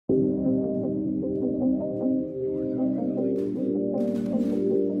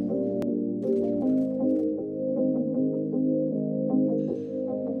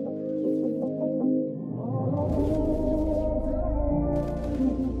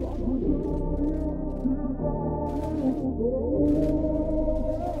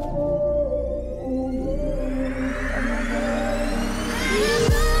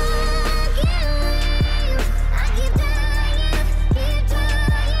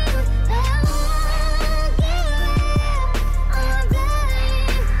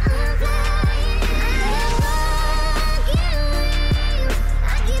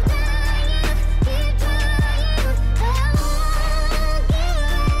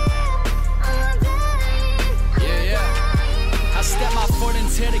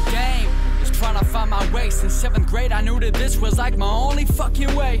7th grade, I knew that this was like my only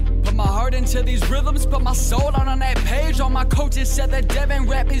fucking way. Put my heart into these rhythms, put my soul out on that page. All my coaches said that Deven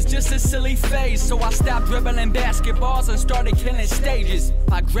rap is just a silly phase. So I stopped dribbling basketballs and started killing stages.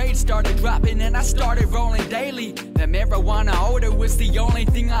 My grades started dropping and I started rolling daily. That marijuana odor was the only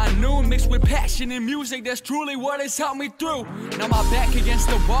thing I knew. Mixed with passion and music, that's truly what has helped me through. Now my back against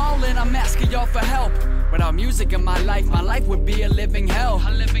the wall and I'm asking y'all for help. Without music in my life would be a living hell.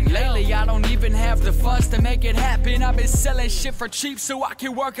 Lately I don't even have the funds to make it happen. I've been selling shit for cheap so I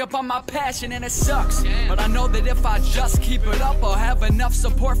can work up on my passion, and it sucks. But I know that if I just keep it up, I'll have enough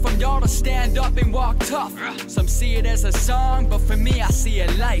support from y'all to stand up and walk tough. Some see it as a song, but for me I see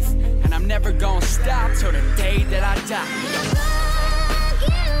it life. And I'm never gonna stop till the day that I die.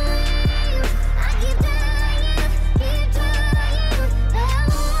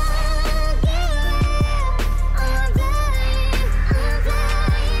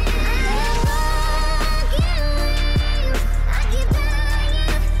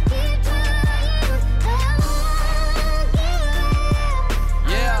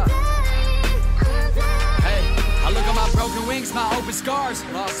 My open scars,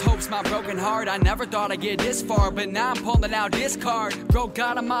 lost hopes, my broken heart. I never thought I'd get this far, but now I'm pulling out this card. Broke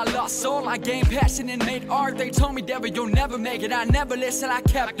out of my lost soul, I gained passion and made art. They told me, Deven, you'll never make it. I never listened, I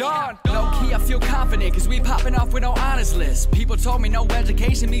kept on. Low key, I feel confident, cause we popping off with no honors list. People told me no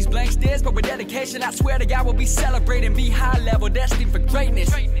education means blank stares, but with dedication, I swear to God we'll be celebrating. Be high level, destined for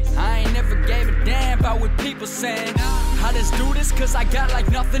greatness. I ain't never gave a damn about what people saying. I just do this cause I got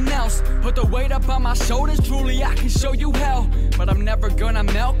like nothing else. Put the weight up on my shoulders, truly I can show you hell. But I'm never gonna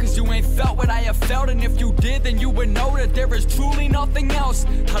melt cause you ain't felt what I have felt. And if you did, then you would know that there is truly nothing else.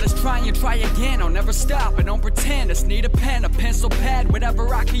 I'll just try and try again, I'll never stop and don't pretend. Just need a pen, a pencil, pad,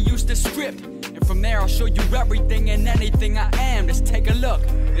 whatever I can use to script. And from there I'll show you everything and anything I am. Just take a look,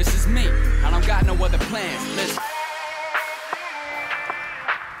 this is me, I don't got no other plans. Listen.